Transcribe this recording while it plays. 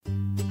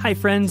Hi,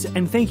 friends,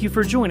 and thank you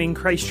for joining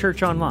Christ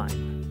Church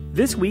Online.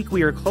 This week,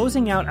 we are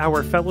closing out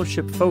our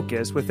fellowship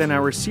focus within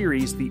our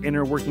series, The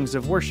Inner Workings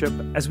of Worship,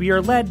 as we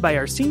are led by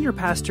our senior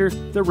pastor,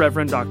 the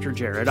Reverend Dr.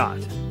 Jared Ott.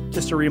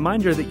 Just a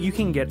reminder that you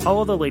can get all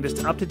of the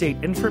latest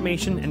up-to-date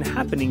information and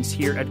happenings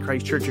here at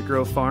Christ Church at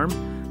Grove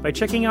Farm by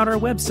checking out our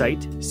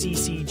website,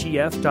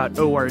 ccgf.org,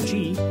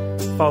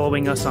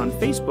 following us on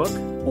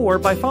Facebook, or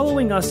by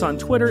following us on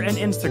Twitter and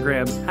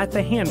Instagram at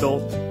the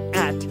handle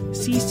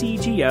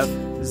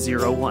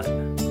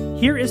 @ccgf01.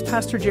 Here is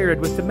Pastor Jared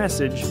with the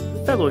message,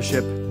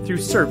 Fellowship Through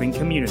Serving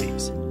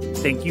Communities.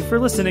 Thank you for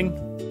listening.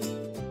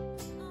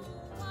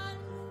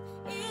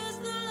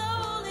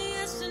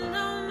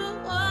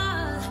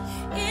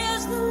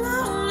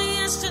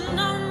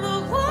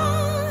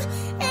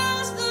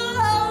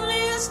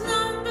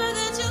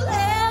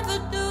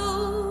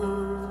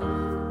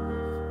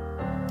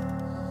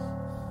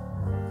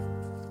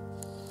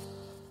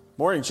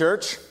 Morning,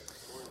 church.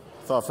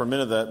 I thought for a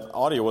minute that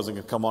audio wasn't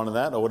going to come on in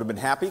that. I would have been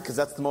happy because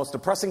that's the most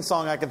depressing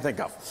song I can think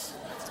of.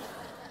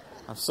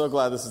 I'm so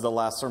glad this is the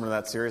last sermon of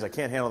that series. I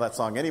can't handle that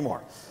song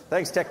anymore.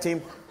 Thanks, tech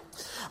team.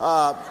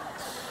 No,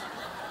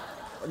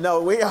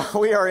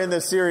 we are in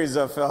this series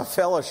of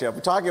fellowship.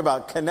 We're talking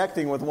about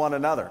connecting with one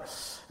another.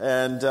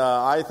 And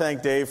I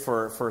thank Dave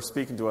for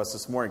speaking to us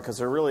this morning because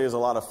there really is a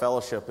lot of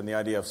fellowship in the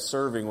idea of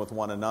serving with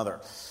one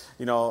another.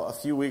 You know, a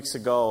few weeks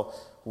ago,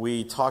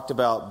 we talked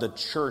about the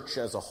church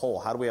as a whole.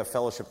 How do we have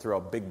fellowship through a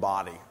big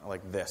body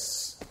like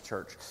this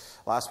church?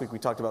 Last week we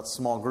talked about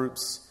small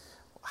groups,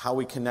 how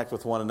we connect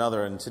with one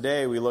another. And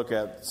today we look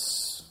at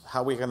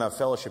how we can have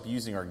fellowship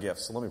using our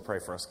gifts. So let me pray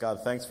for us.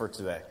 God, thanks for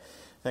today.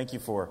 Thank you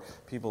for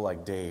people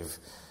like Dave,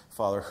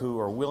 Father, who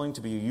are willing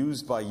to be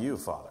used by you,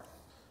 Father.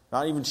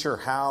 Not even sure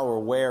how or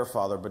where,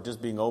 Father, but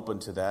just being open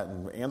to that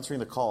and answering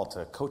the call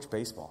to coach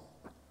baseball.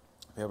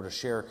 Be able to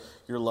share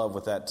your love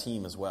with that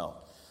team as well.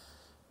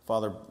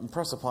 Father,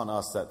 impress upon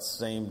us that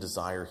same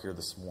desire here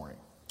this morning.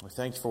 We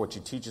thank you for what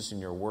you teach us in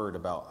your word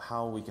about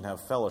how we can have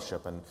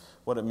fellowship and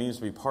what it means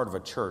to be part of a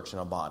church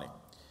and a body.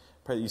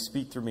 Pray that you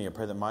speak through me. I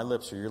pray that my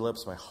lips are your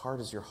lips, my heart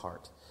is your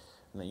heart,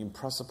 and that you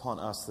impress upon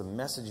us the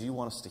message you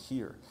want us to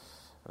hear.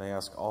 And I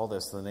ask all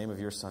this in the name of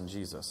your Son,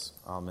 Jesus.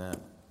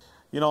 Amen.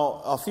 You know,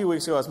 a few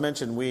weeks ago, as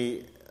mentioned,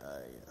 we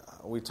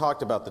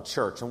talked about the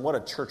church and what a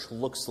church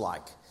looks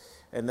like.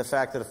 And the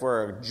fact that if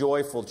we're a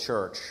joyful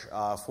church,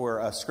 if we're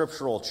a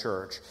scriptural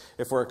church,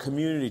 if we're a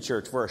community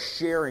church, if we're a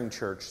sharing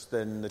church,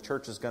 then the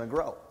church is going to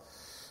grow.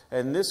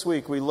 And this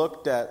week we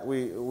looked at, as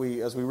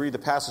we read the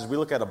passage, we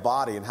look at a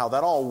body and how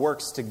that all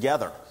works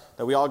together,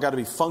 that we all got to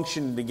be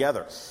functioning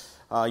together.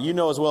 You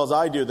know as well as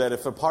I do that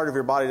if a part of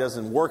your body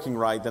isn't working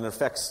right, then it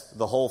affects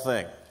the whole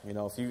thing. You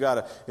know, if you've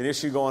got an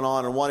issue going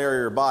on in one area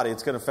of your body,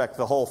 it's going to affect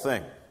the whole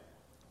thing.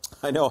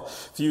 I know a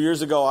few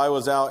years ago I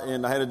was out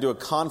and I had to do a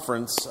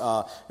conference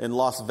in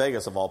Las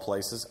Vegas, of all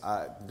places.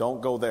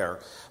 Don't go there.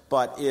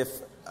 But if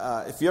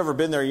you've ever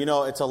been there, you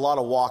know it's a lot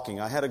of walking.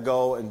 I had to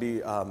go and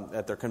be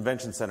at their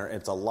convention center.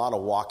 It's a lot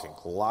of walking,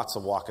 lots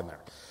of walking there.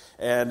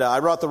 And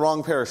I brought the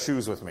wrong pair of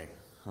shoes with me.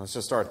 Let's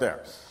just start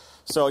there.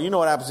 So you know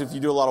what happens if you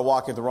do a lot of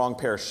walking with the wrong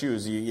pair of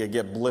shoes, you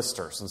get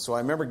blisters. And so I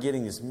remember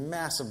getting these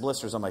massive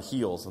blisters on my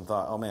heels and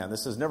thought, oh man,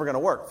 this is never going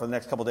to work for the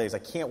next couple of days. I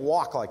can't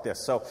walk like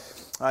this. So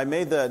I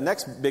made the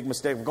next big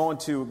mistake of going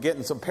to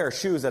getting some pair of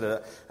shoes at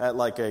a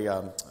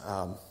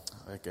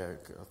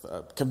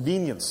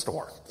convenience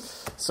store.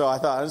 So I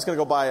thought I'm just going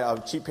to go buy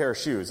a cheap pair of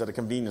shoes at a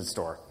convenience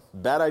store.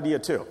 Bad idea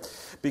too.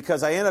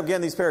 Because I ended up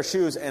getting these pair of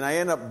shoes and I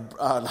ended up,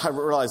 I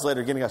realized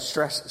later, getting a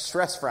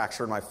stress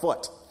fracture in my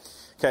foot.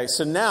 Okay,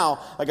 so now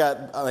I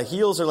got, my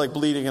heels are like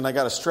bleeding and I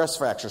got a stress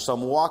fracture. So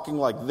I'm walking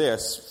like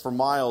this for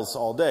miles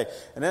all day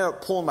and I ended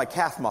up pulling my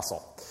calf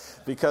muscle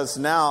because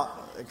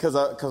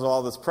of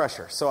all this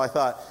pressure. So I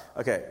thought,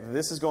 okay,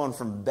 this is going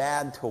from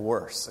bad to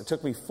worse. It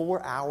took me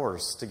 4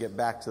 hours to get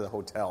back to the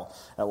hotel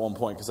at one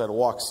point because I had to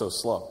walk so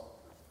slow.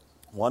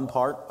 One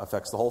part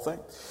affects the whole thing.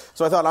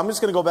 So I thought, I'm just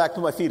going to go back,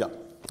 put my feet up.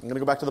 I'm going to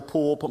go back to the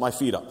pool, put my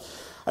feet up.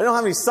 I don't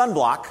have any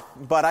sunblock,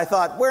 but I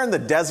thought, we're in the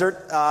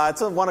desert.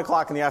 It's 1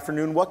 o'clock in the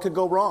afternoon. What could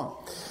go wrong?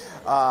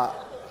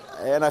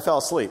 And I fell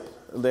asleep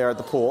there at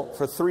the pool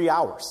for 3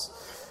 hours.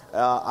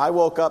 I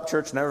woke up,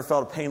 church, never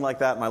felt a pain like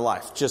that in my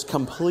life. Just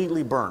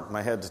completely burnt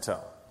my head to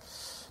toe.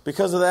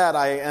 Because of that,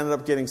 I ended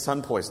up getting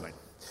sun poisoning.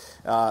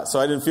 So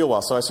I didn't feel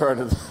well. So I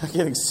started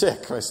getting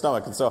sick, my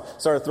stomach. And so I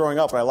started throwing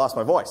up and I lost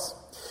my voice.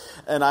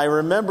 And I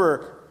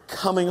remember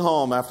coming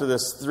home after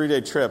this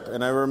 3-day trip,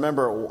 and I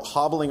remember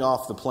hobbling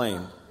off the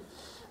plane.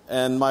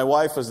 And my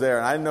wife was there,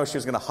 and I didn't know she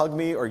was going to hug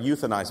me or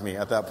euthanize me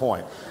at that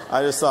point.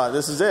 I just thought,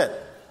 this is it.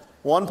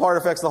 One part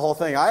affects the whole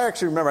thing. I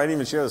actually remember, I didn't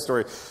even share the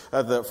story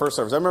at the first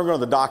service. I remember going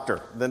to the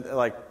doctor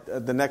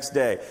the next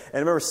day. And I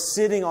remember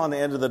sitting on the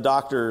end of the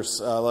doctor's,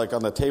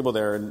 on the table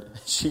there, and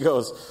she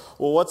goes,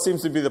 well, what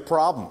seems to be the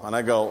problem? And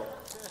I go,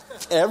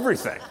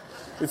 everything.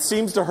 It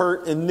seems to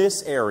hurt in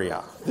this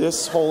area,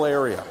 this whole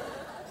area.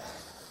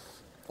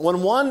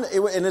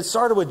 And it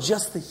started with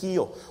just the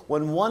heel.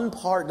 When one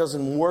part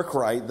doesn't work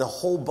right, the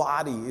whole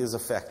body is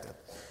affected.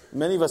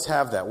 many of us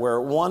have that, where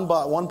one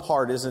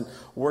part isn't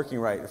working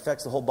right. It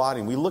affects the whole body.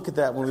 And we look at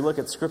that when we look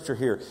at Scripture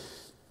here,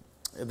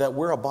 that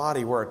we're a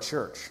body, we're a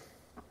church.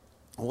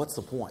 And what's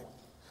the point?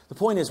 The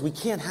point is we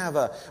can't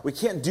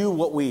do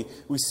what we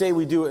say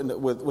we do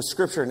with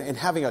Scripture and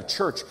having a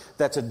church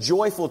that's a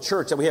joyful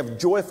church, that we have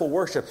joyful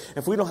worship,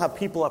 if we don't have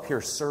people up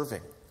here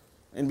serving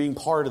and being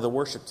part of the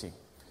worship team.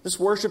 This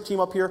worship team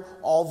up here,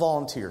 all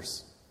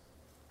volunteers.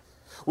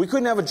 We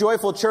couldn't have a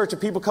joyful church of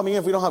people coming in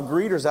if we don't have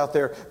greeters out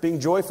there being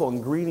joyful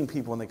and greeting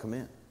people when they come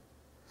in.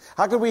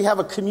 How could we have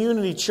a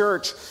community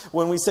church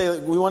when we say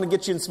we want to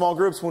get you in small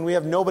groups when we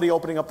have nobody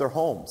opening up their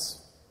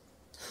homes?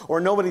 Or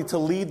nobody to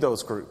lead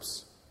those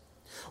groups?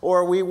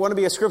 Or we want to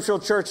be a scriptural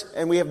church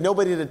and we have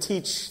nobody to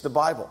teach the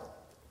Bible?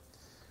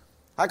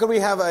 How could we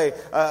have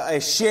a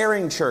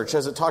sharing church,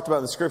 as it talked about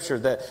in the Scripture,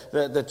 that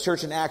the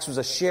church in Acts was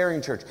a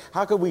sharing church?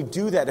 How could we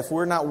do that if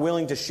we're not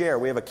willing to share?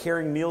 We have a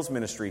caring meals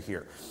ministry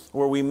here,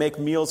 where we make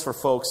meals for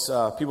folks,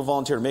 people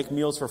volunteer to make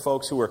meals for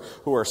folks who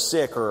are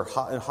sick or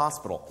in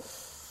hospital,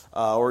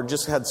 or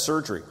just had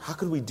surgery. How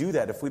could we do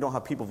that if we don't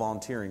have people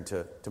volunteering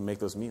to make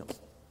those meals?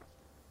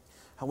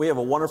 We have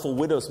a wonderful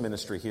widows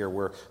ministry here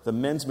where the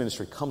men's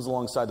ministry comes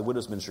alongside the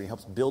widows ministry and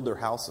helps build their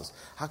houses.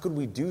 How could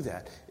we do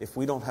that if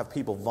we don't have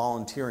people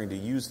volunteering to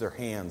use their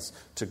hands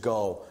to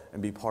go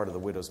and be part of the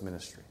widows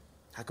ministry?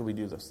 How could we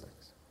do those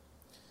things?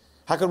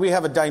 How could we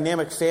have a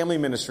dynamic family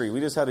ministry?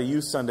 We just had a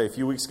youth Sunday a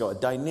few weeks ago, a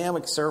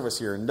dynamic service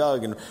here, and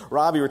Doug and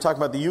Robbie were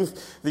talking about the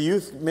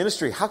youth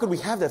ministry. How could we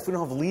have that if we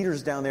don't have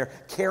leaders down there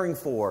caring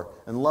for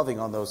and loving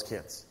on those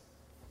kids?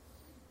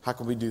 How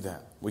could we do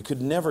that? We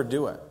could never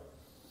do it.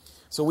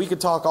 So we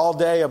could talk all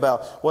day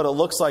about what it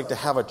looks like to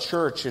have a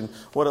church and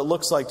what it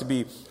looks like to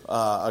be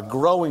a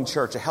growing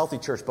church, a healthy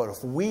church. But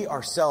if we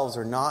ourselves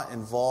are not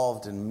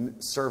involved in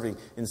serving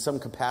in some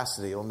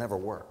capacity, it'll never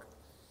work.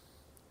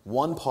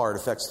 One part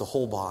affects the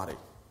whole body.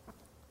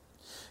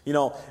 You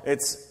know,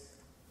 it's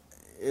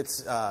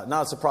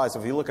not a surprise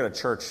if you look at a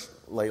church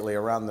lately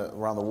around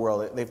the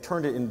world. They've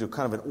turned it into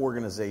kind of an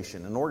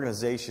organization. An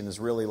organization is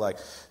really like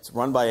it's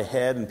run by a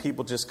head, and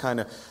people just kind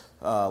of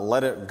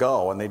let it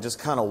go, and they just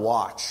kind of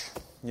watch.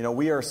 You know,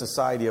 we are a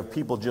society of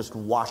people just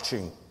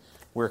watching.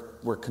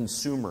 We're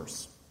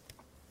consumers.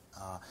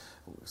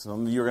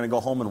 Some of you are going to go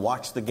home and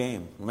watch the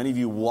game. Many of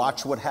you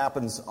watch what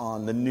happens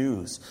on the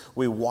news.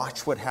 We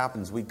watch what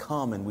happens. We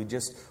come and we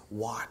just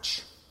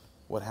watch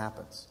what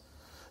happens.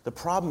 The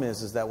problem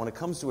is that when it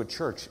comes to a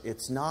church,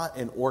 it's not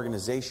an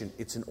organization.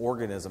 It's an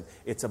organism.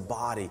 It's a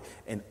body,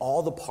 and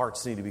all the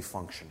parts need to be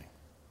functioning.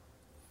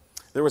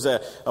 There was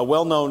a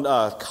well-known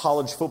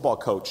college football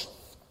coach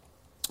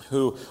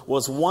who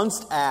was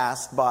once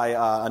asked by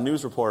a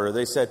news reporter.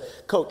 They said,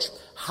 "Coach,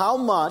 how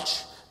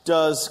much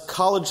does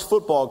college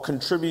football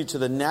contribute to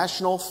the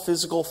national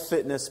physical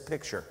fitness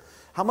picture?"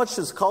 How much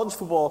does college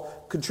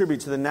football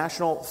contribute to the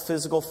national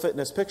physical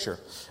fitness picture?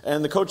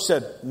 And the coach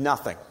said,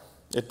 "Nothing.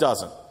 It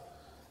doesn't."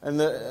 And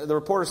the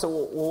reporter said,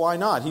 well, why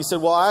not? He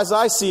said, well, as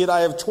I see it, I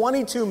have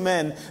 22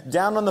 men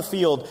down on the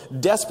field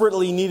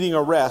desperately needing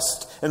a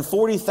rest and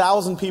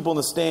 40,000 people in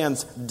the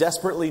stands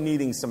desperately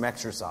needing some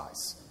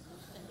exercise.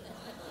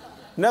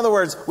 In other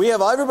words, we have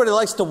everybody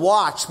likes to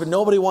watch, but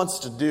nobody wants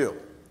to do.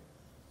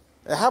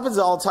 It happens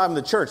all the time in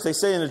the church. They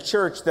say in a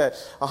church that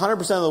 100%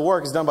 of the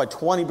work is done by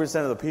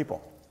 20% of the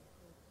people.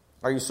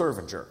 Are you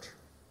serving church?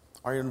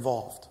 Are you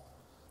involved?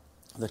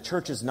 The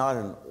church is not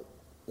an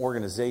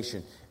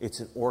organization. It's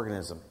an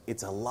organism.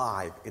 It's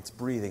alive. It's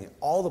breathing.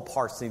 All the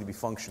parts need to be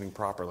functioning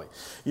properly.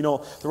 You know,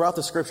 throughout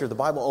the Scripture, the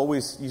Bible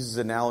always uses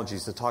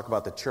analogies to talk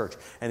about the church,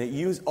 and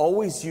it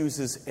always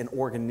uses an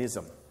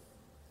organism.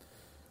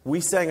 We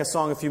sang a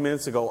song a few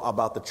minutes ago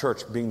about the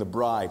church being the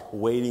bride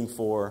waiting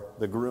for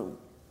the groom.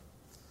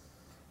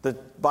 The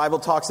Bible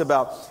talks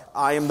about,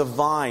 I am the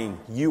vine,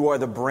 you are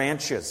the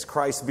branches.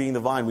 Christ being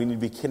the vine, we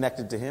need to be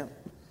connected to Him.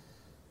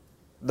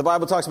 The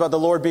Bible talks about the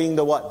Lord being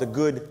the what? The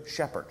good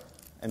shepherd.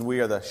 And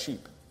we are the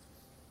sheep.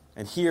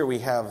 And here we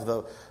have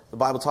the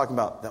Bible talking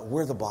about that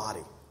we're the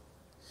body.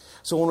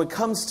 So when it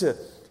comes to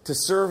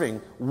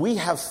serving, we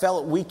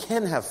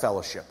can have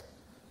fellowship.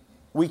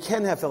 We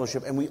can have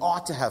fellowship, and we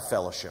ought to have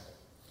fellowship.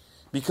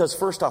 Because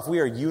first off, we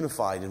are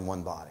unified in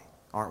one body,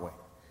 aren't we?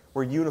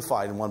 We're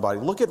unified in one body.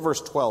 Look at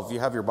verse 12, if you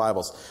have your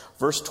Bibles.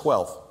 Verse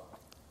 12,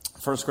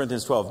 1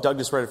 Corinthians 12. Doug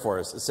just read it for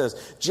us. It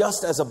says,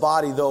 just as a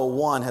body, though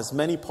one, has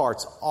many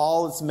parts,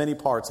 all its many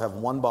parts have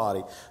one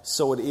body,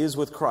 so it is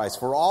with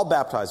Christ. We're all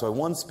baptized by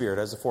one Spirit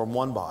as to form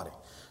one body.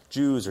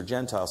 Jews or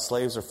Gentiles,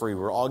 slaves or free,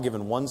 we're all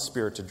given one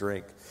Spirit to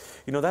drink.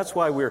 You know, that's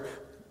why we're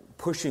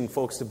pushing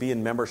folks to be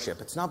in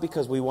membership. It's not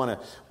because we want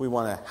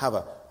to have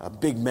a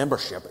big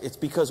membership. It's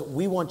because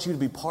we want you to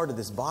be part of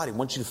this body. We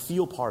want you to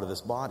feel part of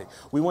this body.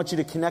 We want you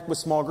to connect with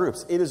small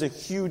groups. It is a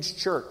huge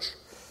church.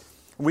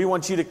 We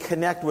want you to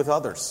connect with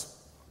others.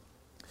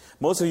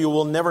 Most of you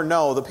will never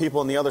know the people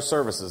in the other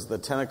services, the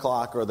 10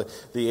 o'clock or the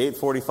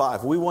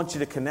 8:45. We want you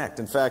to connect.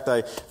 In fact,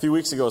 a few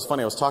weeks ago, it was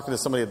funny, I was talking to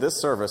somebody at this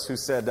service who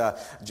said,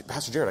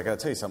 Pastor Jared, I got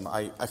to tell you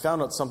something. I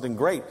found out something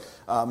great.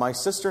 My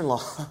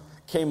sister-in-law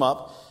came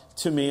up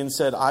to me and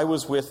said, I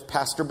was with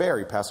Pastor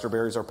Barry. Pastor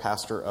Barry's our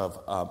pastor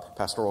of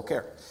pastoral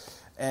care.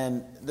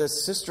 And the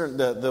sister,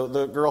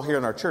 the girl here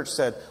in our church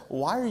said,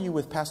 why are you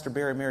with Pastor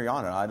Barry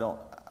Mariana?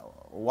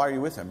 Why are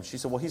you with him? She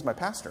said, well, he's my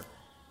pastor.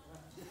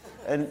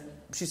 And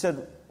she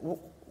said,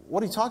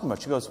 what are you talking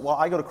about? She goes, well,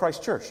 I go to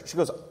Christ Church. She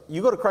goes,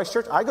 you go to Christ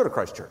Church? I go to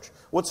Christ Church.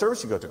 What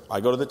service you go to?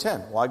 I go to the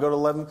 10. Well, I go to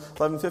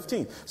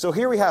 11:15. So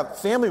here we have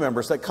family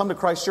members that come to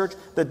Christ Church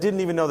that didn't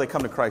even know they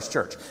come to Christ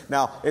Church.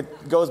 Now, it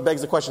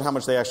begs the question how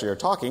much they actually are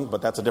talking,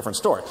 but that's a different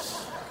story.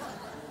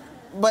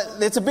 But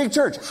it's a big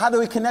church. How do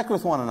we connect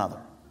with one another?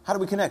 How do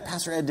we connect?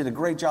 Pastor Ed did a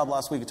great job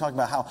last week of talking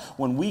about how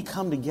when we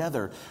come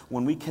together,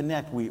 when we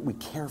connect, we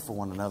care for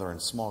one another in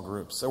small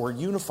groups. So we're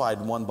unified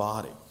in one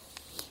body.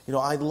 You know,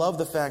 I love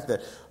the fact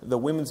that the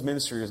women's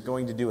ministry is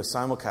going to do a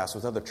simulcast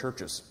with other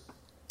churches,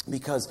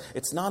 because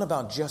it's not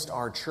about just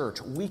our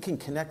church. We can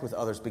connect with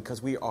others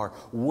because we are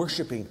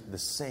worshiping the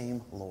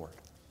same Lord.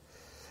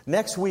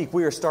 Next week,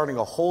 we are starting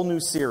a whole new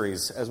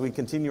series as we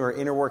continue our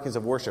inner workings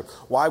of worship,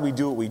 why we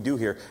do what we do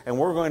here. And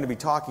we're going to be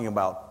talking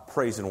about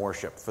praise and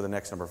worship for the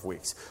next number of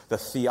weeks. The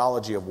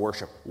theology of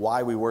worship,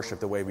 why we worship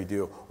the way we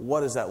do.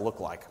 What does that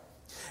look like?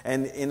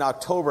 And in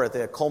October, at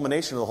the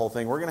culmination of the whole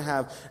thing, we're going to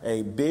have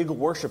a big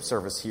worship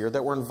service here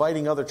that we're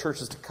inviting other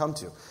churches to come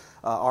to.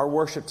 Our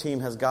worship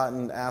team has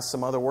asked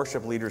some other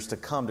worship leaders to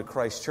come to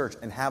Christ Church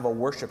and have a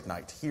worship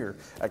night here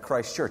at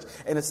Christ Church.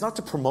 And it's not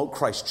to promote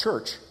Christ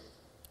Church.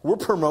 We're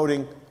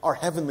promoting our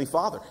Heavenly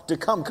Father to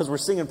come because we're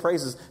singing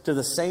praises to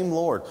the same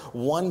Lord,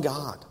 one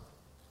God.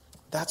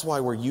 That's why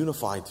we're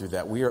unified through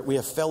that. We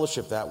have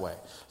fellowship that way.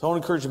 So I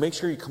want to encourage you, make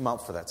sure you come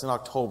out for that. It's in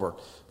October.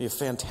 It'll be a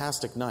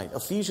fantastic night.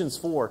 Ephesians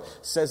 4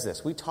 says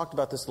this. We talked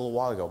about this a little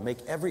while ago. Make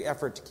every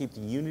effort to keep the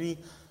unity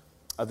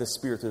of the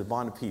Spirit through the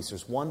bond of peace.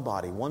 There's one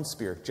body, one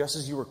Spirit. Just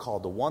as you were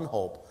called to one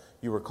hope,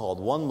 you were called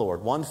one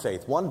Lord, one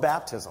faith, one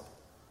baptism,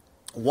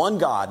 one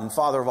God and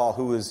Father of all,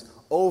 who is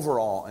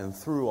over all and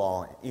through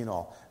all, in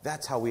all.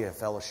 That's how we have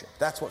fellowship.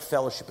 That's what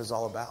fellowship is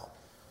all about.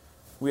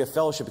 We have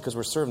fellowship because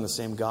we're serving the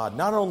same God.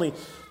 Not only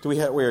do we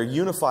are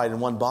unified in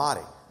one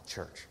body,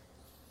 church,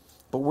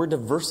 but we're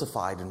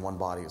diversified in one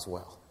body as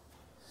well.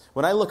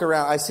 When I look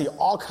around, I see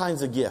all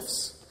kinds of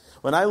gifts.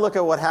 When I look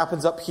at what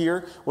happens up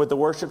here with the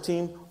worship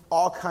team,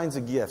 all kinds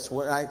of gifts.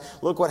 When I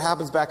look what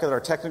happens back at our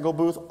technical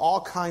booth,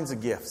 all kinds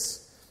of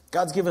gifts.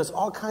 God's given us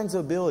all kinds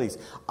of abilities.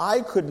 I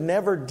could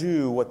never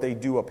do what they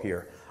do up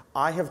here.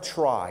 I have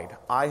tried.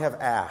 I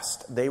have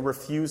asked. They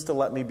refuse to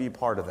let me be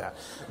part of that.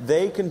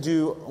 They can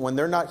do, when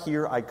they're not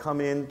here, I come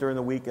in during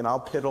the week and I'll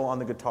piddle on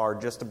the guitar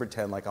just to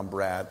pretend like I'm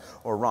Brad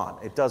or Ron.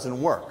 It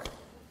doesn't work.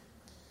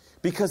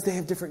 Because they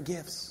have different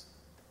gifts.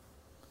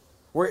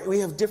 We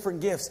have different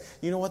gifts.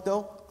 You know what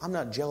though? I'm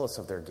not jealous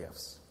of their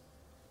gifts.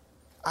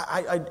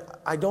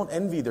 I don't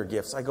envy their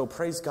gifts. I go,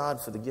 praise God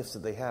for the gifts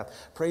that they have.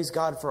 Praise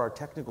God for our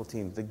technical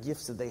team, the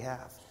gifts that they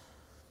have.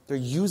 They're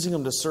using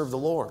them to serve the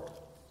Lord.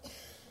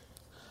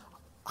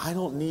 I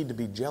don't need to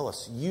be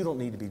jealous. You don't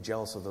need to be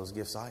jealous of those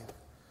gifts either.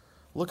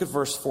 Look at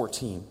verse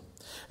 14.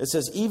 It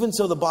says, even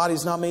so the body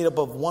is not made up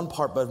of one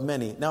part but of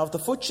many. Now if the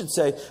foot should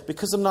say,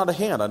 because I'm not a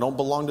hand, I don't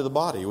belong to the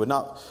body, it would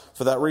not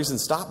for that reason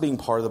stop being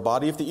part of the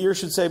body. If the ear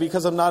should say,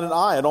 because I'm not an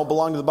eye, I don't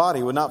belong to the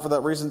body, it would not for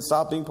that reason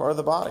stop being part of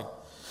the body.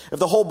 If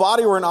the whole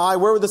body were an eye,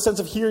 where would the sense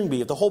of hearing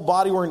be? If the whole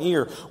body were an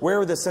ear, where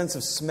would the sense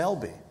of smell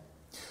be?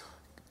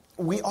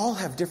 We all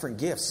have different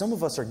gifts. Some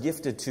of us are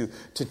gifted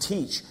to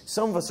teach.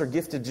 Some of us are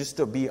gifted just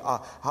to be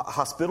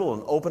hospitable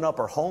and open up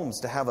our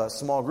homes to have a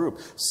small group.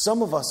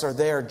 Some of us are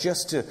there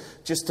just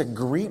to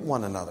greet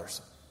one another.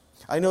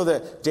 I know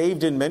that Dave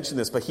didn't mention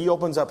this, but he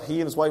and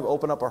his wife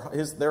open up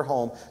their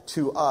home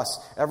to us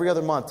every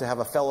other month to have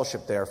a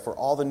fellowship there for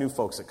all the new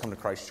folks that come to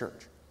Christ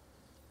Church.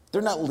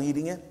 They're not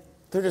leading it.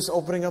 They're just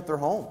opening up their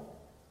home.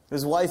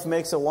 His wife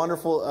makes a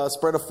wonderful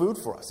spread of food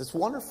for us. It's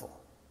wonderful.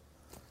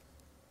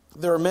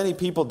 There are many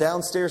people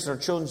downstairs in our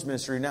children's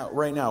ministry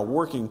right now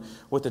working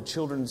with in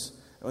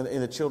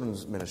the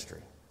children's ministry.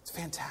 It's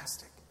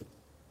fantastic.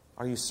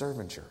 Are you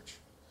serving, church?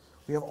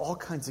 We have all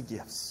kinds of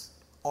gifts,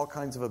 all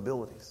kinds of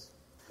abilities.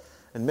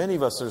 And many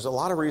of us, there's a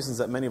lot of reasons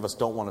that many of us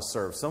don't want to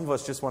serve. Some of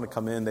us just want to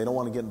come in. They don't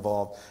want to get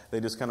involved. They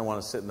just kind of want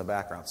to sit in the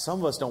background. Some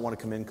of us don't want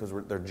to come in because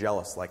they're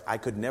jealous. Like, I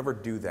could never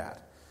do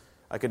that.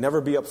 I could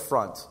never be up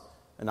front.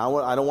 And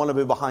I don't want to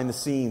be behind the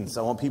scenes.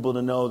 I want people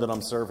to know that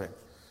I'm serving.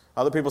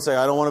 Other people say,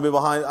 I don't want to be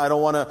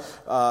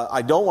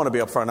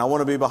up front. I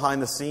want to be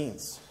behind the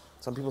scenes.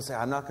 Some people say,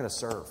 I'm not going to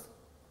serve.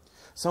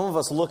 Some of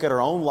us look at our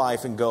own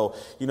life and go,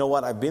 you know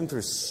what? I've been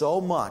through so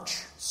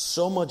much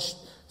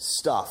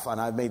stuff,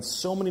 and I've made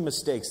so many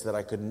mistakes that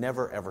I could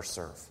never, ever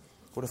serve.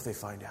 What if they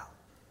find out?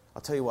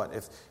 I'll tell you what,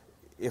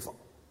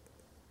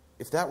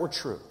 if that were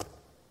true,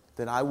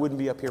 then I wouldn't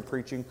be up here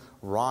preaching.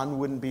 Ron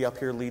wouldn't be up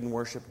here leading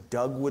worship.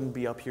 Doug wouldn't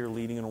be up here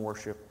leading in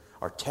worship.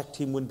 Our tech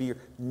team wouldn't be here.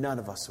 None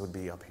of us would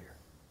be up here.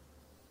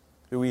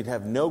 We'd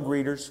have no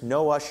greeters,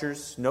 no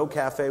ushers, no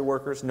cafe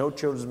workers, no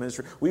children's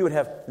ministry. We would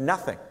have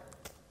nothing.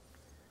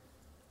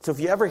 So if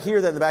you ever hear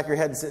that in the back of your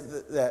head,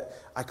 that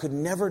I could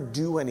never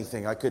do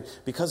anything,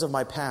 because of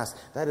my past,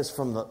 that is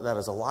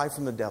a lie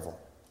from the devil.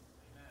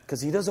 Because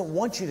He doesn't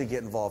want you to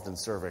get involved in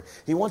serving.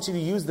 He wants you to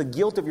use the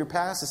guilt of your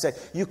past to say,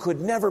 you could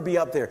never be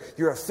up there.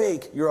 You're a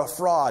fake. You're a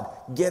fraud.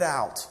 Get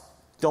out.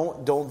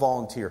 Don't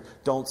volunteer.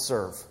 Don't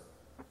serve.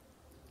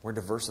 We're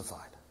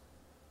diversified.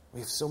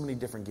 We have so many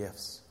different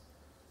gifts.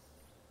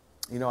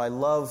 You know, I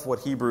love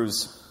what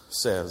Hebrews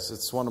says.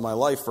 It's one of my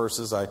life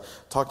verses. I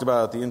talked about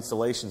it at the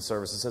installation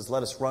service. It says,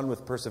 let us run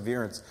with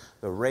perseverance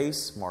the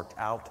race marked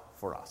out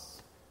for us.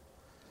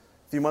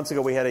 A few months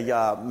ago, we had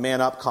a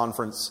Man Up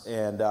conference,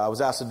 and I was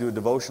asked to do a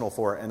devotional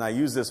for it, and I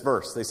used this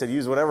verse. They said,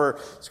 use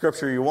whatever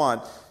scripture you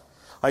want.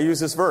 I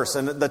used this verse,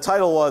 and the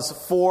title was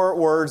 4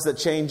 Words That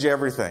Change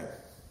Everything.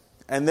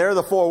 And they're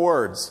the 4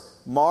 words,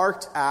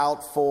 marked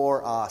out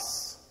for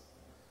us.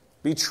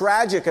 Be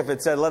tragic if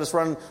it said, let us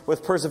run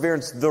with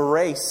perseverance the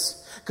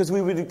race, because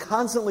we would be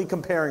constantly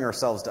comparing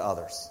ourselves to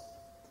others.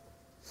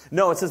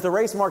 No, it says the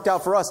race marked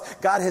out for us.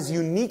 God has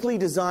uniquely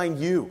designed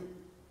you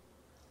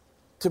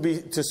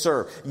to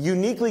serve,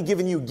 uniquely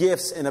given you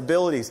gifts and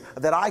abilities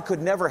that I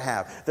could never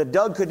have, that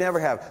Doug could never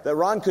have, that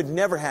Ron could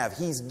never have.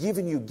 He's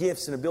given you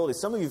gifts and abilities.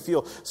 Some of you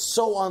feel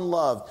so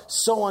unloved,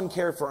 so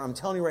uncared for. I'm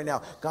telling you right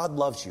now, God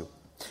loves you.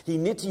 He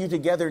knit you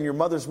together in your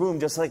mother's womb,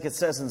 just like it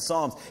says in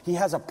Psalms. He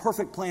has a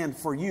perfect plan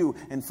for you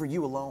and for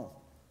you alone.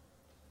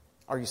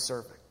 Are you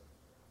serving?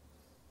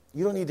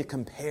 You don't need to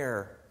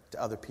compare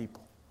to other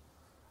people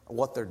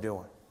what they're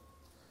doing.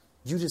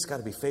 You just got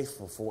to be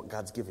faithful for what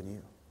God's given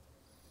you.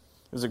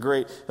 There's a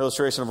great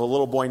illustration of a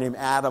little boy named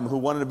Adam who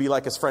wanted to be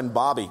like his friend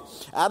Bobby.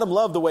 Adam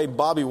loved the way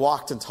Bobby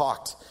walked and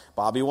talked.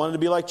 Bobby wanted to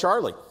be like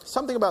Charlie.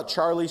 Something about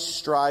Charlie's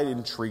stride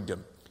intrigued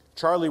him.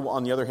 Charlie,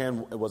 on the other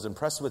hand, was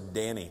impressed with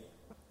Danny.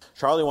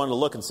 Charlie wanted to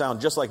look and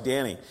sound just like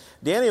Danny.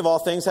 Danny, of all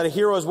things, had a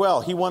hero as well.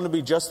 He wanted to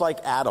be just like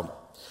Adam.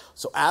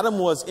 So Adam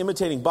was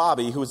imitating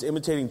Bobby, who was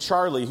imitating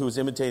Charlie, who was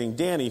imitating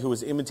Danny, who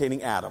was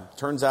imitating Adam.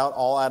 Turns out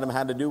all Adam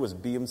had to do was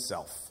be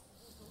himself.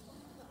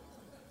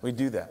 We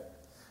do that.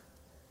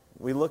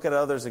 We look at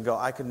others and go,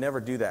 I could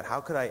never do that. How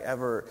could I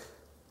ever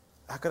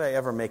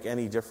make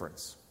any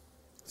difference?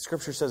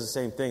 Scripture says the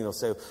same thing. They'll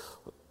say,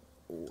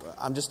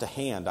 I'm just a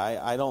hand.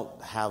 I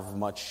don't have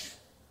much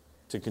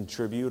to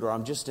contribute, or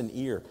I'm just an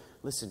ear.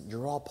 Listen,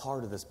 you're all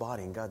part of this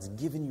body, and God's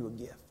given you a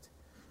gift.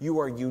 You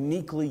are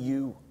uniquely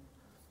you.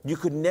 I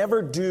could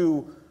never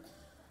do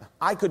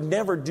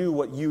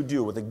what you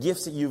do with the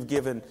gifts that you've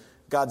given,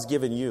 God's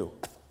given you.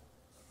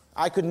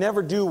 I could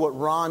never do what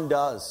Ron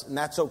does, and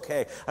that's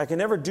okay. I can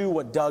never do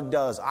what Doug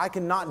does. I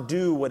cannot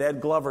do what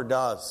Ed Glover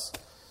does,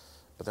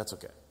 but that's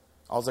okay.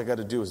 All I got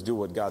to do is do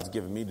what God's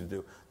given me to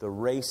do. The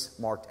race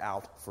marked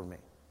out for me.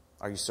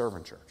 Are you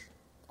serving, church?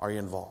 Are you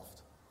involved?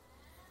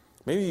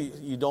 Maybe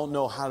you don't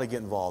know how to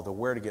get involved or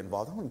where to get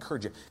involved. I want to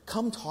encourage you.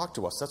 Come talk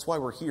to us. That's why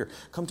we're here.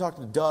 Come talk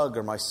to Doug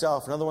or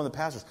myself, another one of the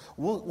pastors.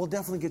 We'll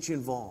definitely get you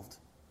involved.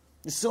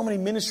 There's so many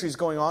ministries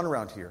going on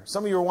around here.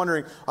 Some of you are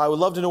wondering, I would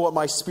love to know what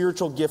my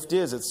spiritual gift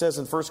is. It says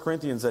in 1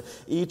 Corinthians that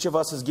each of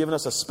us has given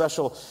us a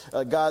special,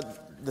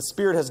 the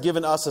Spirit has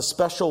given us a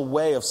special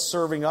way of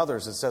serving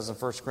others, it says in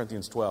 1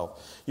 Corinthians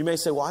 12. You may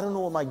say, well, I don't know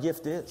what my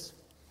gift is.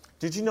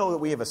 Did you know that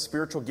we have a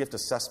spiritual gift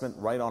assessment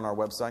right on our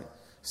website?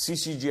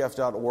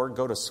 ccgf.org.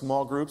 Go to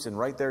small groups, and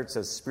right there it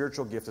says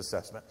spiritual gift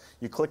assessment.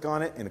 You click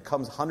on it, and it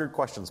comes 100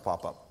 questions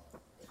pop up.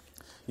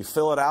 You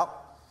fill it out,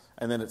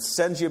 and then it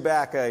sends you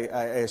back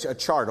a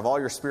chart of all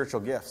your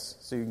spiritual gifts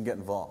so you can get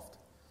involved.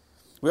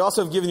 We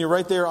also have given you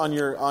right there on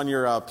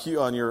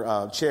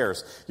your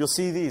chairs. You'll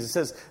see these. It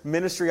says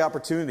ministry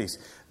opportunities.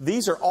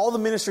 These are all the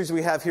ministries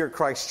we have here at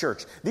Christ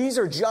Church. These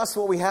are just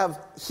what we have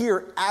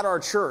here at our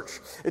church.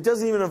 It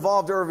doesn't even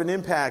involve Urban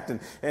Impact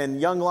and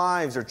Young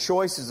Lives or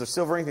Choices or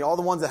Silver Anything, all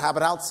the ones that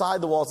happen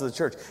outside the walls of the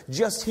church.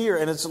 Just here,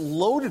 and it's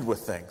loaded with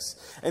things.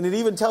 And it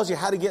even tells you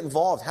how to get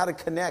involved, how to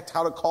connect,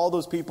 how to call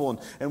those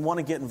people and want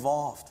to get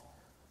involved.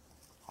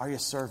 Are you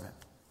serving?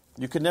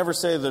 You could never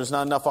say there's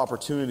not enough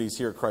opportunities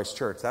here at Christ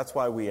Church. That's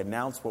why we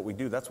announce what we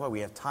do. That's why we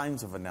have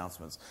times of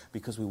announcements,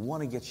 because we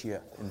want to get you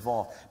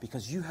involved,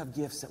 because you have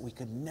gifts that we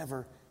could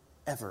never,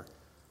 ever,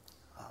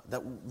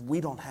 that we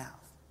don't have.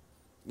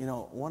 You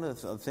know, one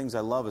of the things I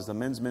love is the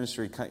men's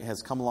ministry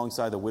has come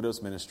alongside the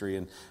widows ministry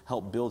and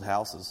helped build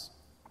houses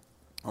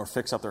or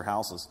fix up their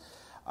houses.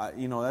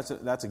 You know,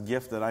 that's a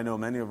gift that I know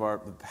many of our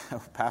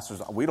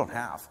pastors, we don't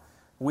have.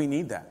 We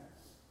need that.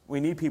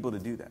 We need people to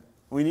do that.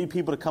 We need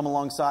people to come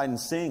alongside and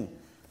sing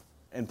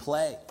and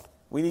play.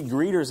 We need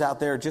greeters out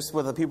there just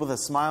with the people that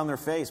smile on their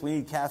face. We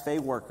need cafe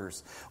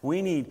workers.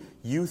 We need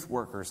youth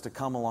workers to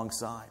come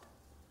alongside.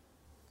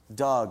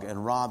 Doug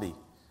and Robbie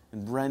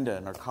and Brenda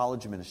in our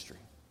college ministry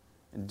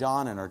and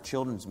Donna in our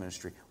children's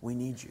ministry. We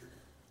need you.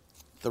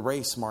 The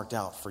race marked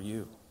out for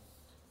you.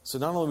 So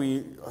not only are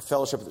we a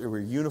fellowship, we're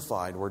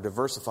unified, we're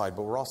diversified,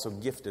 but we're also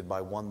gifted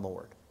by one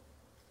Lord.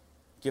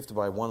 Gifted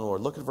by one Lord.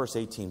 Look at verse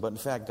 18. But in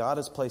fact, God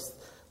has placed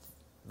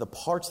the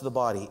parts of the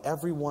body,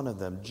 every one of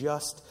them,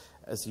 just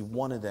as He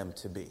wanted them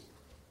to be.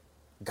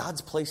 God's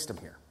placed them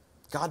here.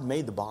 God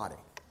made the body.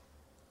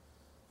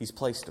 He's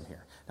placed them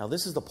here. Now,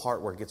 this is the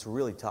part where it gets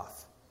really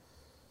tough.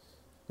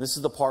 This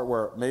is the part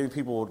where maybe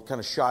people would kind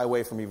of shy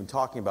away from even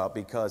talking about,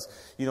 because,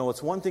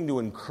 it's one thing to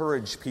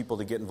encourage people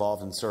to get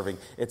involved in serving.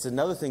 It's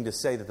another thing to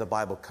say that the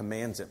Bible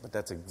commands it, but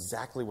that's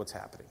exactly what's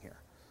happening here.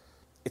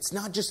 It's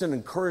not just an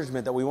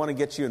encouragement that we want to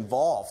get you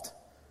involved.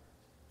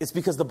 It's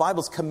because the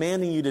Bible's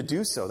commanding you to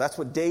do so. That's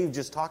what Dave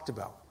just talked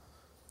about.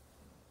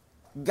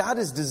 God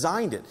has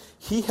designed it.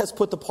 He has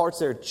put the parts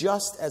there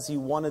just as He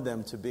wanted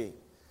them to be.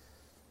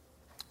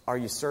 Are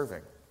you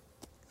serving?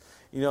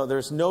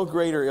 There's no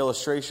greater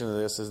illustration of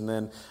this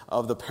than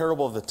of the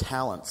parable of the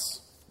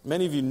talents.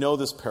 Many of you know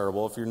this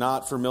parable. If you're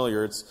not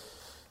familiar, it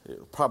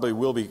probably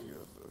will be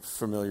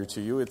familiar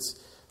to you.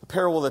 It's the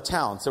parable of the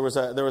talents. There was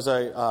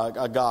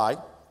a guy.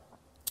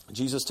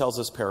 Jesus tells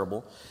this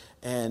parable,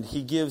 and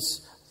he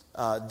gives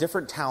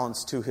different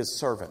talents to his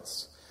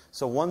servants.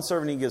 So one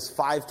servant he gives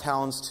 5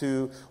 talents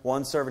to,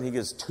 one servant he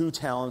gives 2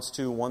 talents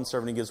to, one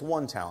servant he gives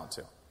 1 talent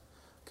to.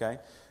 Okay?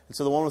 And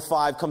so the one with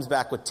 5 comes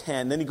back with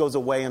 10. Then he goes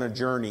away on a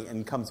journey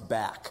and comes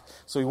back.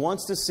 So he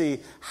wants to see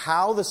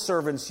how the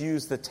servants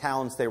use the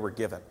talents they were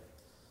given.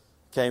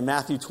 Okay,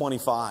 Matthew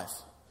 25.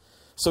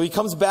 So he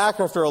comes back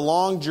after a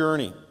long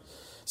journey.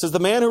 It says, the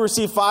man who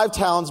received 5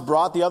 talents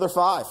brought the other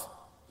 5.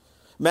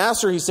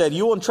 Master, he said,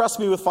 you will entrust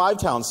me with 5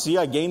 talents. See,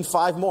 I gained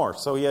 5 more.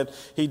 So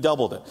he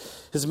doubled it.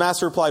 His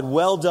master replied,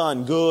 well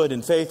done, good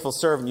and faithful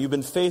servant. You've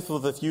been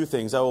faithful with a few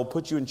things. I will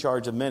put you in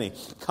charge of many.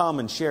 Come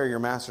and share your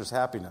master's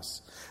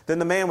happiness. Then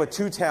the man with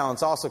 2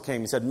 talents also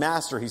came. He said,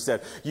 Master, he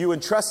said, you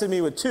entrusted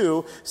me with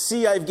 2.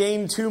 See, I've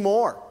gained 2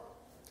 more.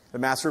 The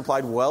master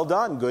replied, well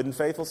done, good and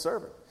faithful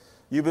servant.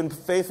 You've been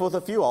faithful with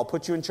a few. I'll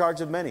put you in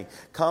charge of many.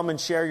 Come and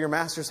share your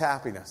master's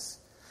happiness.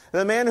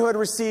 The man who had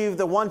received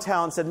the 1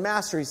 talent said,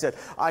 Master, he said,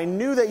 I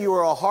knew that you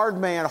were a hard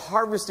man,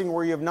 harvesting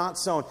where you have not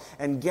sown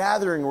and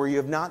gathering where you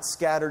have not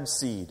scattered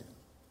seed.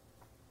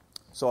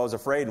 So I was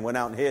afraid and went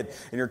out and hid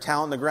in your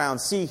talent in the ground.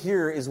 See,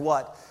 here is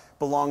what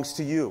belongs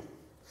to you.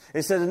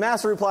 It says, the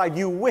master replied,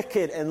 you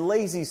wicked and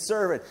lazy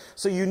servant.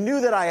 So you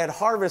knew that I had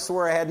harvested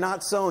where I had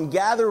not sown,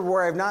 gathered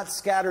where I have not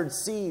scattered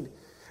seed.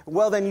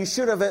 Well, then you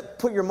should have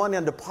put your money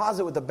on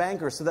deposit with the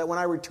banker so that when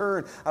I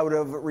return, I would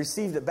have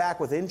received it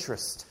back with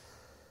interest.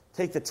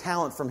 Take the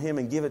talent from him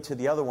and give it to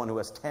the other one who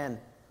has 10.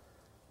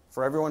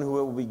 For everyone who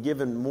will be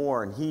given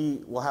more, and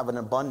he will have an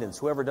abundance.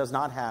 Whoever does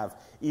not have,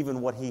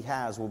 even what he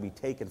has will be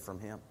taken from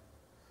him.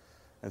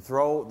 And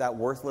throw that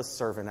worthless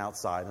servant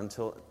outside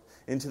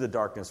into the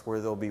darkness where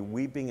there will be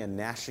weeping and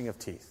gnashing of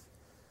teeth.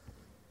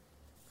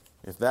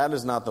 If that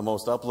is not the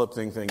most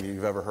uplifting thing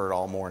you've ever heard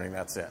all morning,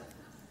 that's it.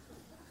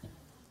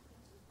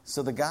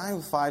 So the guy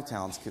with 5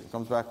 talents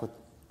comes back with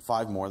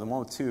 5 more. The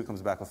one with 2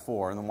 comes back with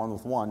 4. And the one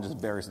with 1 just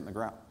buries it in the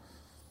ground.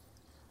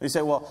 And you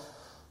say, well,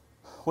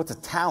 what's a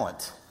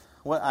talent?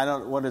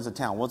 What is a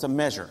talent? Well, it's a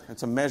measure.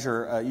 It's a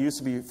measure. It used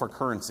to be for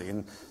currency.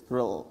 And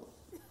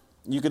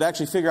you could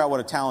actually figure out what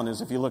a talent is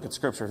if you look at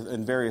Scripture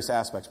in various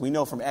aspects. We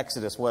know from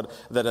Exodus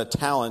that a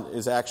talent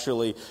is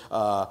actually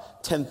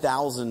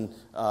 10,000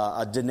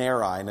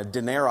 denarii, and a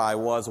denarii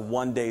was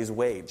 1 day's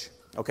wage.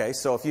 Okay,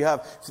 so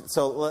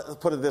let's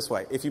put it this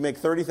way: if you make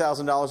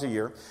 $30,000 a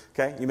year,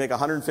 okay, you make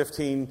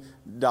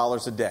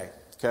 $115 a day.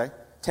 Okay,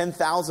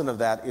 10,000 of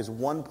that is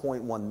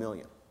 1.1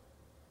 million.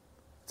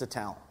 It's a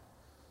talent.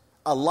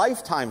 A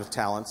lifetime of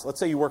talents. Let's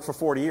say you work for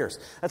 40 years.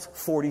 That's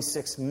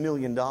 $46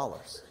 million.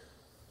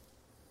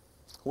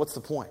 What's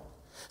the point?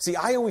 See,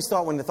 I always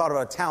thought when I thought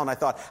about a talent, I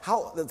thought,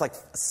 it's like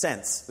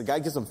cents. The guy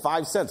gives them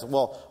 5 cents.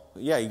 Well,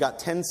 yeah, you got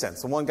 10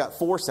 cents. The one got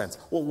 4 cents.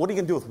 Well, what are you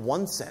going to do with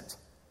 1 cent?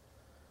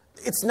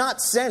 It's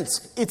not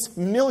cents. It's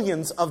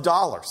millions of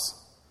dollars.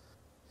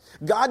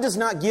 God does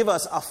not give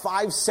us a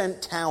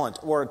 5-cent talent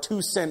or a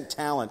 2-cent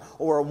talent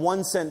or a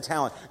 1-cent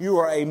talent. You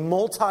are a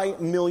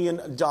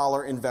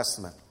multi-million-dollar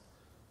investment.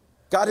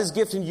 God has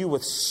gifted you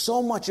with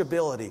so much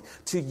ability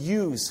to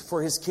use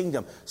for His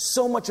kingdom.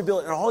 So much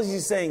ability. And all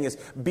He's saying is,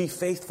 be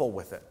faithful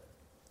with it.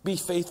 Be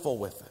faithful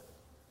with it.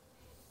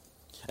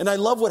 And I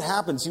love what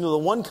happens. The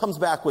one comes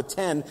back with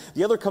 10.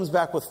 The other comes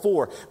back with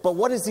 4. But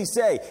what does He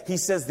say? He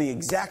says the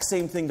exact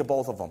same thing to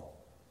both of them.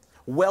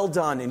 Well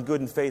done and good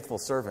and faithful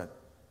servant.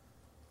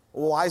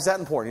 Well, why is that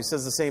important? He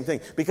says the same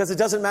thing. Because it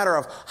doesn't matter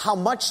of how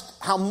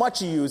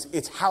much you use,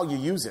 it's how you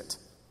use it.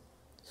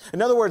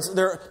 In other words,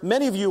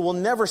 many of you will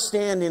never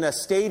stand in a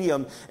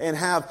stadium and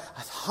have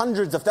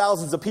hundreds of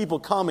thousands of people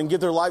come and give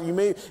their life.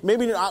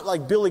 Maybe not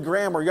like Billy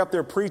Graham, where you're up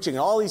there preaching,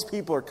 and all these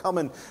people are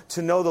coming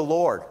to know the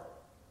Lord.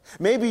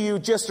 Maybe you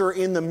just are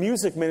in the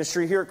music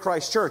ministry here at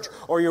Christ Church,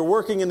 or you're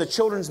working in the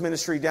children's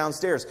ministry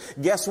downstairs.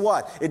 Guess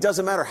what? It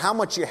doesn't matter how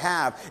much you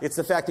have. It's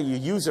the fact that you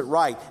use it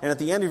right. And at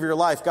the end of your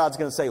life, God's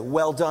going to say,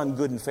 well done,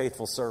 good and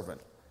faithful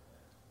servant.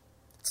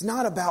 It's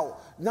not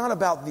about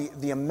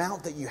the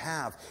amount that you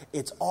have.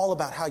 It's all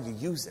about how you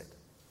use it.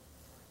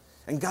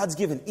 And God's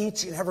given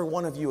each and every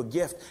one of you a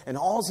gift. And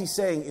all He's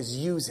saying is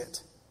use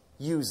it.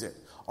 Use it.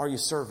 Are you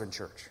serving,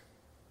 church?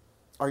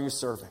 Are you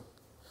serving?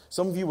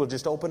 Some of you will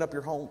just open up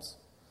your homes.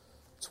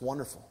 It's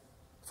wonderful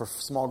for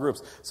small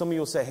groups. Some of you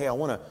will say, hey, I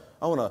want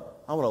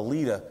to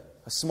lead a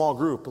small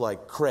group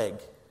like Craig.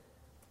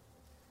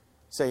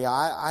 Say,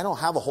 I don't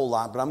have a whole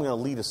lot, but I'm going to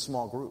lead a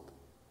small group.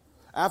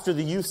 After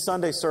the youth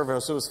Sunday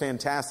service, it was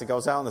fantastic. I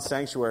was out in the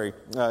sanctuary,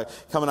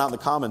 coming out in the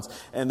commons,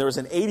 and there was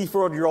an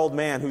 84-year-old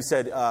man who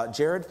said,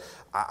 Jared,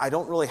 I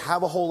don't really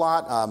have a whole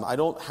lot. I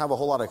don't have a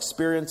whole lot of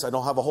experience. I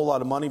don't have a whole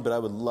lot of money, but I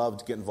would love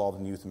to get involved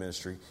in youth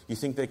ministry. You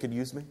think they could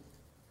use me?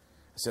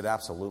 I said,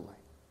 absolutely.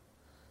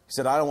 He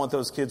said, I don't want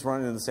those kids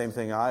running into the same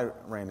thing I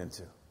ran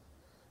into.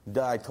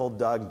 I told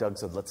Doug, and Doug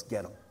said, let's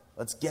get them.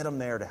 Let's get them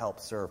there to help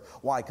serve.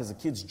 Why? Because the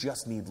kids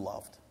just need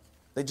loved.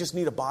 They just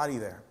need a body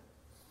there.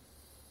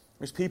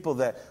 There's people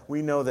that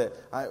we know that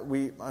I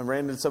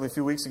ran into somebody a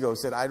few weeks ago who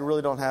said, I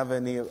really don't have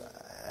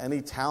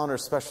any talent or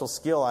special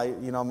skill.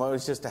 I'm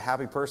always just a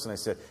happy person. I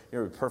said,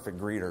 you're a perfect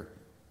greeter.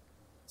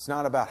 It's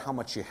not about how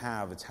much you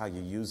have, it's how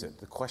you use it.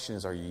 The question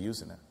is, are you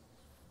using it?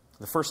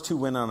 The first two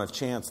went on a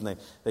chance, and they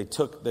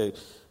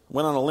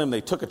went on a limb, they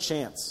took a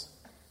chance.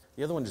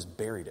 The other one just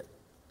buried it.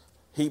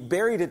 He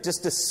buried it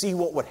just to see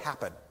what would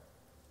happen.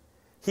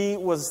 He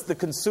was the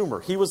consumer.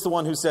 He was the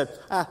one who said,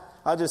 I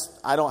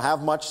don't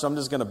have much, so I'm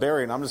just going to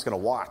bury it, and I'm just going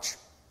to watch.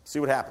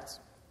 See what happens.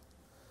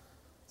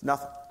 It's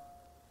nothing.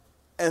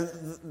 And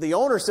the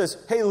owner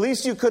says, hey, at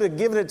least you could have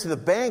given it to the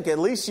bank. At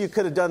least you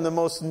could have done the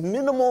most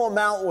minimal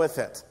amount with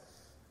it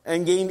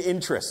and gained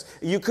interest.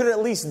 You could have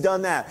at least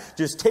done that.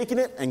 Just taken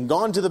it and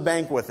gone to the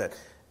bank with it.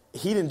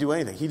 He didn't do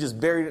anything. He just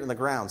buried it in the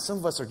ground. Some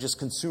of us are just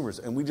consumers,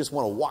 and we just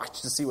want to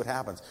watch to see what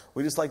happens.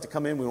 We just like to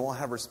come in. We won't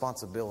have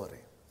responsibility.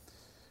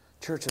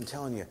 Church, I'm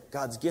telling you,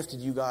 God's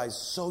gifted you guys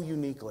so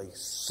uniquely,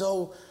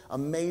 so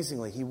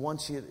amazingly. He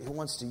wants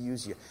to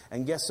use you.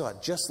 And guess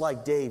what? Just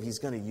like Dave, he's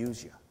going to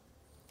use you.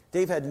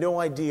 Dave had no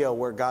idea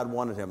where God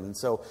wanted him. And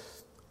so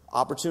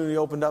opportunity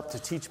opened up to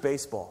teach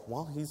baseball.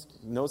 Well, he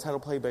knows how to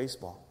play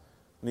baseball.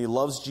 And he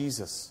loves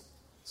Jesus.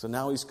 So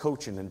now he's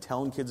coaching and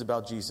telling kids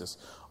about Jesus.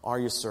 Are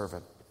you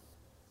serving?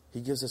 He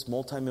gives us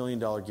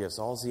multi-million-dollar gifts.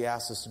 All he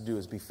asks us to do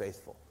is be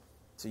faithful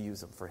to use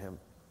them for him.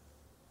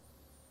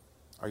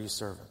 Are you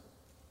serving?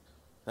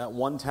 That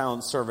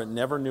one-talent servant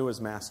never knew his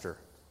master,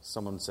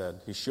 someone said.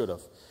 He should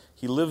have.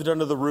 He lived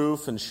under the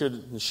roof and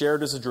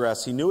shared his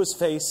address. He knew his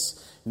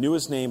face, knew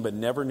his name, but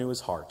never knew his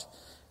heart.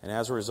 And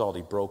as a result,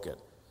 he broke it.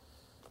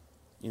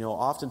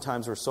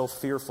 Oftentimes we're so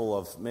fearful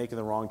of making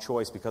the wrong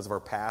choice because of our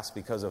past,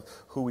 because of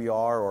who we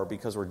are, or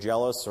because we're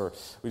jealous, or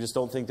we just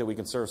don't think that we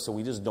can serve, so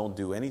we just don't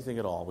do anything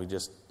at all. We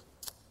just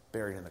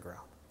bury it in the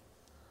ground.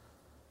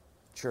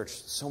 Church,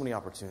 so many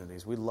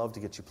opportunities. We'd love to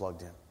get you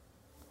plugged in.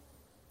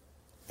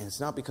 And it's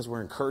not because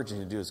we're encouraging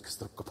you to do it, it's because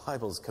the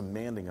Bible is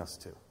commanding us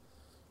to.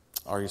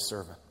 Are you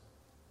serving?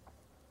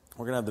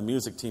 We're going to have the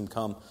music team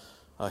come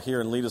here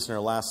and lead us in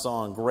our last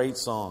song. Great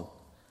song.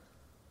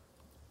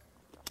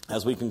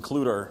 As we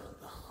conclude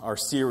our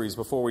series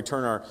before we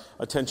turn our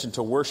attention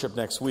to worship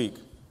next week.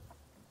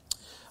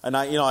 And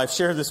I've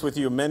shared this with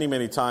you many,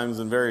 many times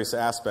in various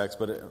aspects,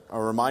 but I'm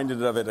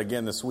reminded of it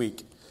again this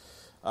week.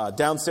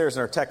 Downstairs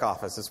in our tech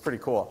office, it's pretty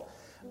cool.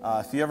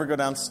 If you ever go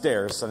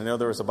downstairs, and I know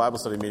there was a Bible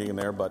study meeting in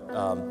there, but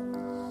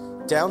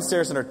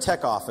downstairs in our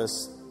tech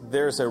office,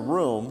 there's a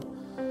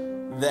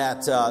room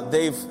that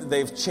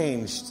they've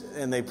changed,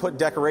 and they put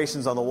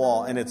decorations on the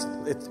wall, and it's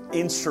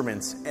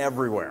instruments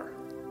everywhere.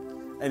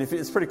 And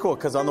it's pretty cool,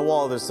 because on the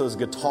wall there's those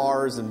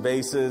guitars and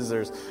basses,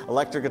 there's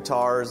electric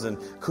guitars and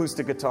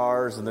acoustic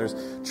guitars, and there's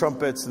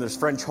trumpets, and there's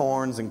French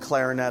horns and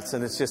clarinets,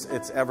 and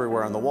it's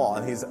everywhere on the wall.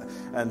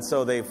 And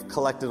so they've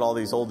collected all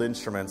these old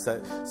instruments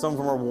that some of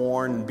them are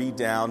worn and beat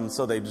down, and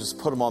so they just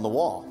put them on the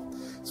wall.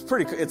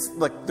 It's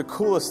like the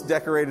coolest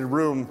decorated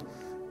room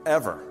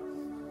ever.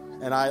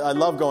 And I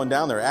love going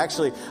down there.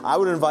 Actually, I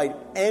would invite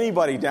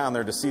anybody down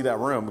there to see that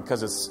room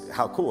because it's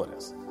how cool it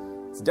is.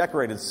 It's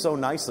decorated so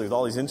nicely with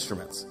all these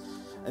instruments.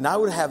 And I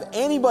would have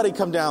anybody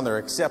come down there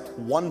except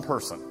one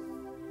person.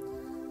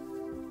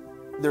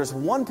 There's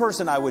one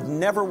person I would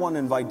never want to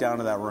invite down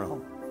to that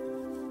room.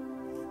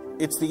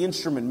 It's the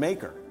instrument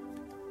maker.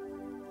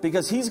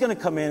 Because he's going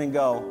to come in and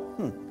go,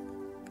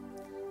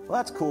 well,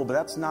 that's cool, but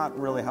that's not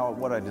really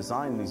what I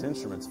designed these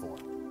instruments for.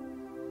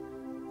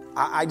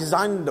 I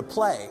designed them to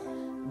play.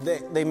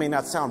 They may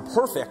not sound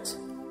perfect,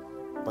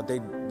 but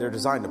they're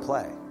designed to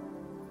play.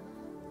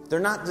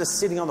 They're not just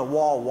sitting on the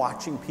wall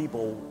watching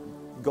people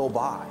go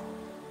by.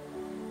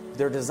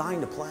 They're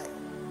designed to play.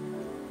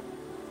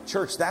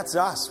 Church, that's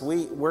us.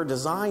 We're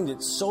designed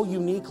it so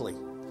uniquely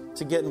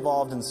to get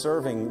involved in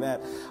serving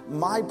that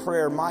my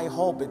prayer, my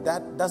hope,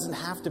 that doesn't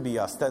have to be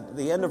us. That at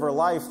the end of our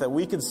life, that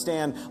we can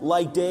stand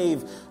like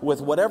Dave with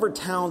whatever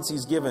talents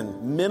he's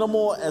given,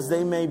 minimal as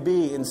they may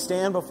be, and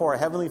stand before our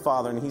Heavenly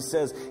Father. And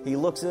he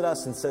looks at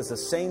us and says the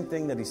same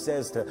thing that he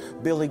says to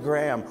Billy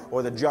Graham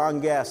or the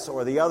John Guest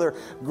or the other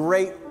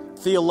great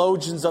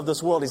theologians of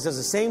this world. He says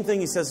the same thing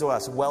he says to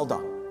us. Well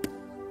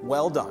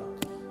done,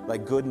 thy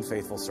good and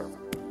faithful servant.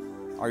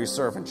 Are you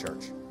serving,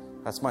 church?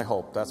 That's my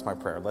hope. That's my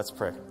prayer. Let's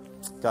pray.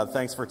 God,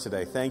 thanks for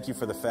today. Thank you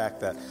for the fact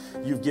that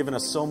you've given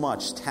us so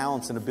much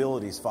talents and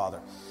abilities, Father.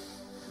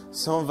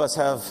 Some of us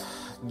have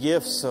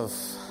gifts of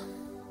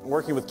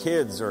working with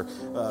kids or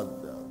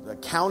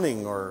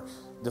accounting or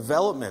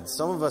development.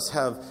 Some of us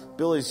have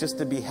abilities just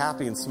to be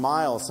happy and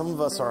smile. Some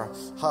of us are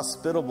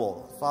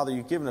hospitable. Father,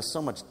 you've given us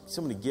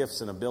so many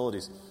gifts and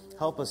abilities.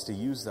 Help us to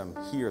use them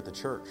here at the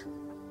church.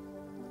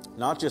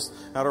 Not just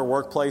at our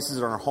workplaces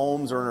or in our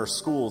homes or in our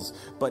schools,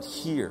 but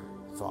here,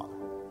 Father.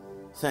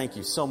 Thank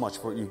you so much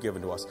for what you've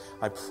given to us.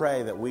 I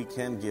pray that we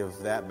can give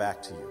that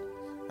back to you.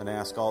 And I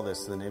ask all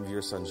this in the name of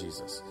your Son,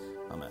 Jesus.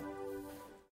 Amen.